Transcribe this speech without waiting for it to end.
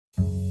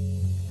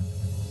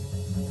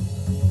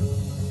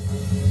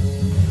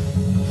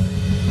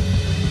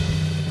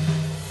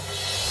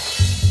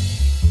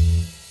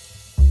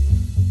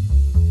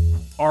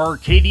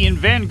Arcadian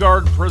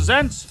Vanguard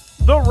presents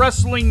The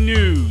Wrestling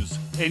News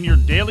and your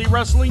daily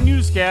wrestling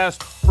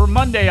newscast for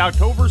Monday,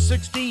 October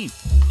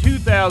 16th,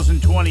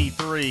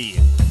 2023.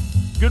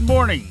 Good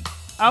morning,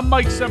 I'm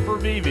Mike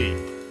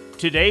Sempervive.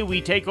 Today we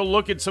take a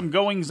look at some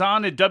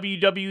goings-on at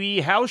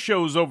WWE house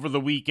shows over the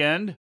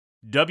weekend.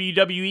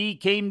 WWE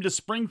came to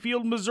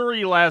Springfield,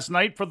 Missouri last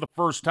night for the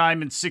first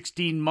time in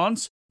 16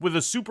 months with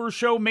a Super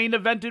Show main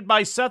evented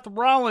by Seth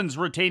Rollins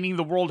retaining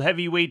the World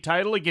Heavyweight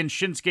title against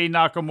Shinsuke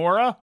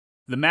Nakamura.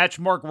 The match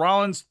marked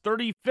Rollins'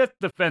 35th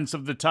defense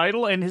of the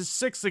title and his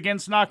 6th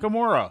against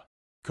Nakamura.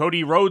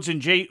 Cody Rhodes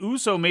and Jey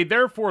Uso made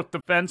their 4th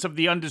defense of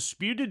the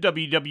undisputed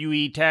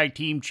WWE Tag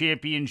Team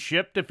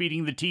Championship,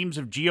 defeating the teams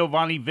of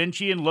Giovanni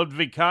Vinci and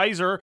Ludwig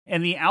Kaiser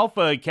and the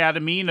Alpha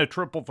Academy in a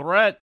triple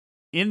threat.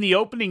 In the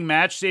opening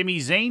match, Sami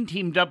Zayn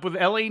teamed up with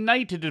LA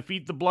Knight to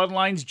defeat the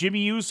Bloodline's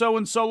Jimmy Uso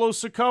and Solo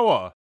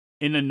Sikoa.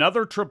 In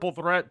another triple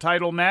threat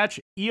title match,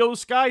 Io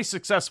Sky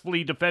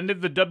successfully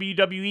defended the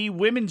WWE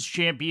Women's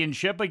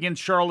Championship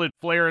against Charlotte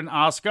Flair and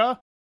Asuka.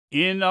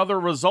 In other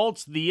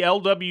results, the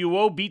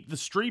LWO beat the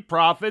Street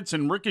Profits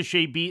and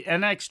Ricochet beat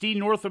NXT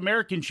North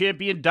American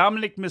Champion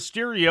Dominic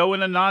Mysterio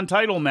in a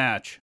non-title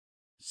match.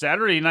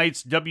 Saturday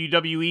night's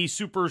WWE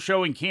Super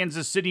Show in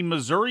Kansas City,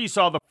 Missouri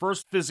saw the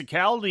first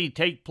physicality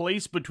take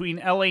place between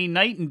LA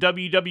Knight and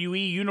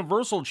WWE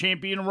Universal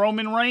Champion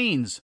Roman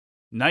Reigns.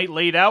 Knight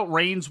laid out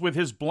Reigns with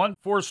his blunt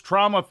force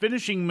trauma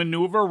finishing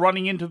maneuver,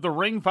 running into the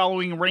ring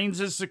following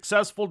Reigns'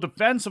 successful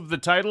defense of the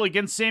title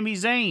against Sami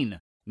Zayn.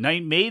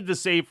 Knight made the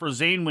save for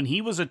Zayn when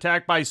he was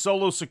attacked by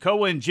Solo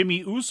Sikoa and Jimmy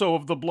Uso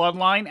of the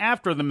Bloodline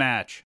after the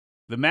match.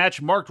 The match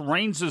marked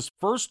Reigns'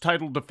 first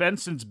title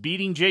defense since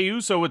beating Jey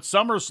Uso at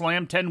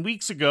SummerSlam 10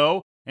 weeks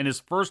ago, and his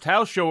first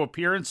house show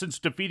appearance since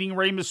defeating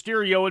Rey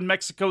Mysterio in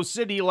Mexico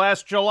City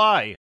last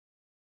July.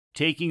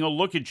 Taking a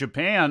look at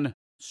Japan,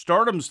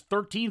 Stardom's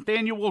 13th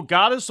annual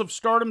Goddess of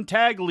Stardom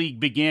Tag League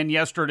began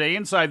yesterday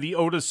inside the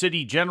Ota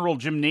City General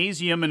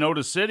Gymnasium in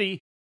Ota City.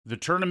 The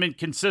tournament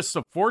consists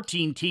of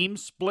 14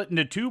 teams split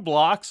into 2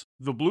 blocks.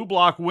 The blue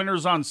block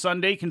winners on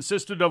Sunday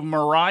consisted of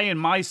Mirai and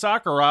Mai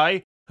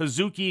Sakurai,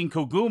 Hazuki and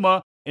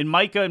Koguma, and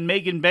Maika and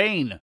Megan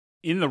Bain.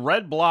 In the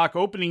red block,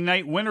 opening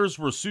night winners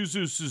were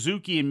Suzu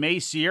Suzuki and Mei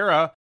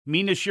Sierra,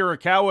 Mina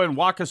Shirakawa and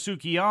Waka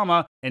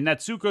Tsukiyama, and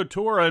Natsuko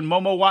Tora and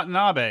Momo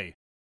Watanabe.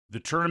 The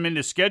tournament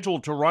is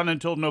scheduled to run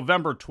until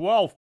November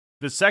 12th.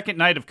 The second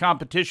night of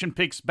competition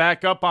picks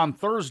back up on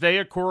Thursday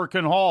at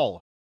Korakuen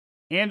Hall.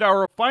 And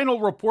our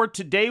final report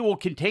today will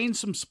contain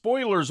some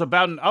spoilers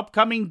about an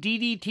upcoming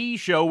DDT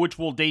show which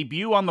will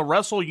debut on the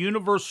Wrestle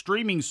Universe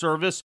streaming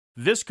service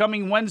this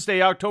coming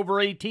Wednesday,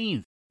 October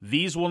 18th.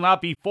 These will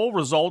not be full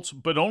results,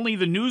 but only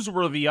the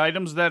newsworthy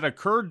items that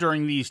occurred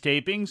during these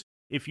tapings.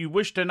 If you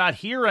wish to not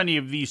hear any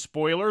of these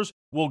spoilers,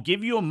 we'll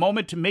give you a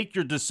moment to make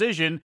your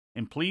decision.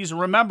 And please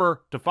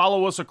remember to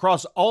follow us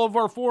across all of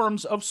our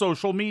forms of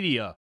social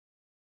media.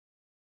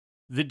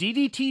 The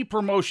DDT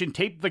promotion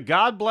taped the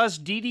God Bless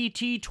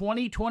DDT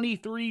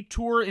 2023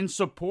 Tour in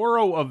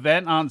Sapporo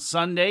event on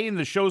Sunday, and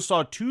the show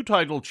saw 2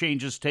 title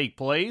changes take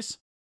place.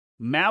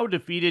 Mao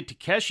defeated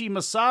Takeshi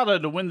Masada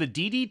to win the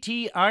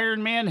DDT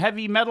Iron Man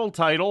Heavy Metal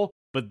title,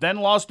 but then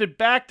lost it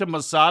back to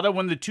Masada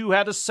when the two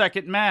had a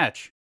second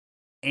match.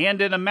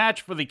 And in a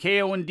match for the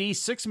KO&D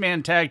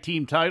 6-man tag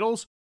team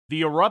titles,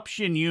 the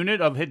Eruption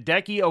unit of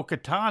Hideki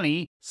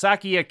Okatani,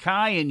 Saki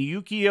Akai, and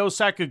Yukio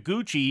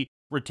Sakaguchi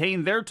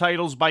retained their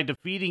titles by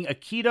defeating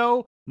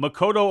Akito,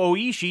 Makoto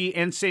Oishi,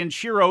 and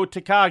Sanshiro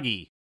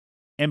Takagi.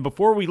 And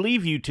before we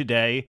leave you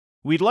today,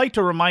 we'd like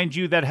to remind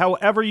you that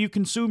however you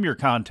consume your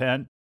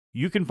content,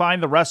 you can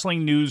find the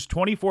wrestling news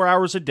 24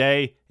 hours a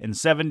day and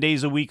 7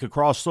 days a week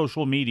across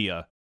social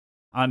media.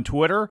 On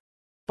Twitter,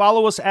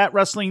 follow us at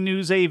Wrestling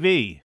News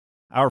AV.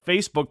 Our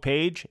Facebook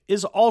page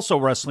is also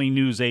Wrestling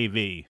News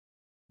AV.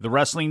 The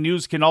Wrestling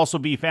News can also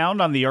be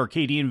found on the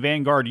Arcadian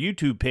Vanguard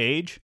YouTube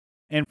page,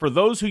 and for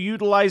those who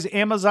utilize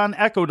Amazon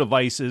Echo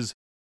devices,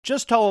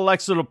 just tell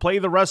Alexa to play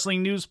the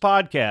Wrestling News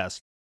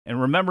podcast,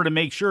 and remember to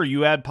make sure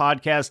you add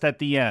podcast at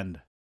the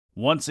end.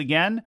 Once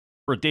again,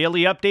 for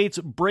daily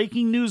updates,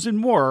 breaking news, and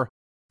more,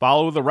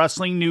 follow the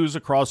Wrestling News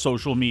across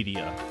social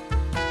media.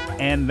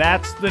 And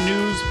that's the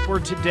news for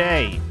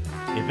today.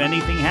 If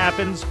anything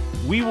happens,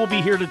 we will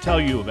be here to tell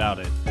you about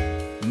it.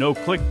 No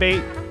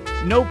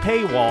clickbait, no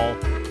paywall,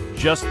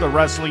 just the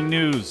Wrestling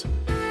News.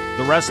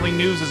 The Wrestling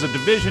News is a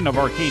division of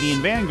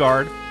Arcadian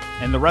Vanguard,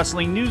 and the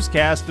Wrestling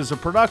Newscast is a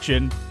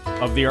production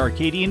of the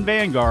Arcadian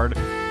Vanguard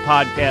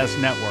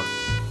Podcast Network.